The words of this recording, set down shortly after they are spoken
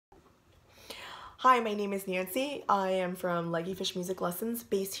Hi, my name is Nancy. I am from Leggy Fish Music Lessons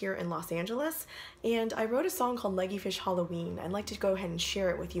based here in Los Angeles, and I wrote a song called Leggy Fish Halloween. I'd like to go ahead and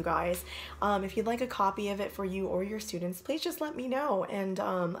share it with you guys. If you'd like a copy of it for you or your students, please just let me know, and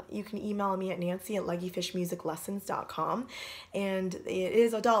you can email me at nancy@leggyfishmusiclessons.com, and it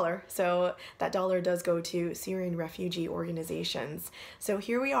is $1, so that dollar does go to Syrian refugee organizations. So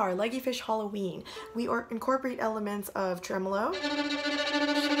here we are, Leggy Fish Halloween. We incorporate elements of tremolo,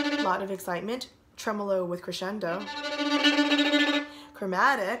 a lot of excitement, tremolo with crescendo,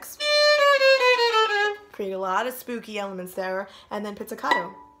 chromatics, create a lot of spooky elements there, and then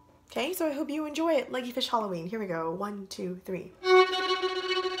pizzicato. Okay, so I hope you enjoy it. Leggy Fish Halloween. Here we go. 1, 2, 3.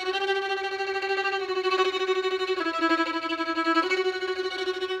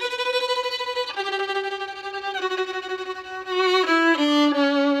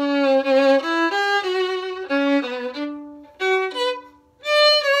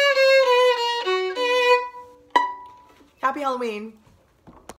 Happy Halloween.